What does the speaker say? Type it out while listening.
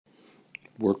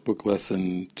Workbook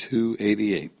Lesson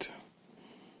 288.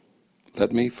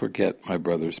 Let me forget my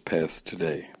brother's past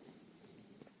today.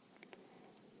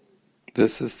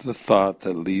 This is the thought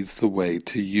that leads the way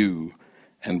to you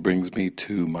and brings me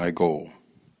to my goal.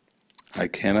 I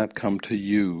cannot come to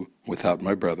you without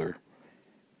my brother,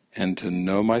 and to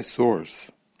know my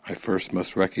source, I first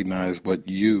must recognize what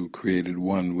you created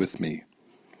one with me.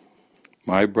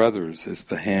 My brother's is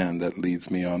the hand that leads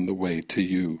me on the way to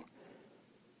you.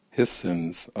 His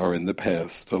sins are in the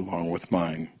past along with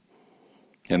mine,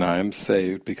 and I am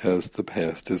saved because the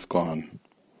past is gone.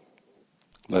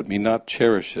 Let me not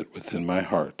cherish it within my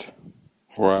heart,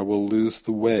 or I will lose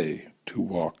the way to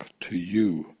walk to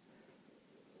you.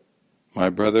 My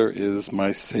brother is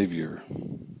my Savior.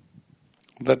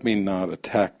 Let me not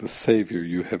attack the Savior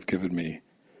you have given me,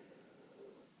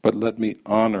 but let me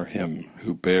honor him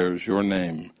who bears your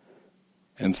name,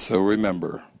 and so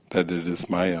remember that it is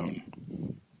my own.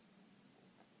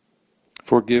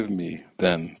 Forgive me,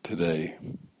 then, today,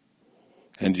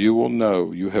 and you will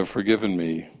know you have forgiven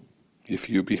me if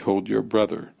you behold your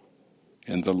brother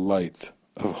in the light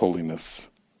of holiness.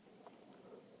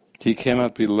 He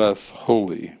cannot be less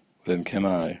holy than can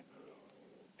I,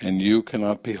 and you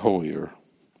cannot be holier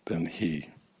than he.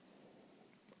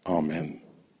 Amen.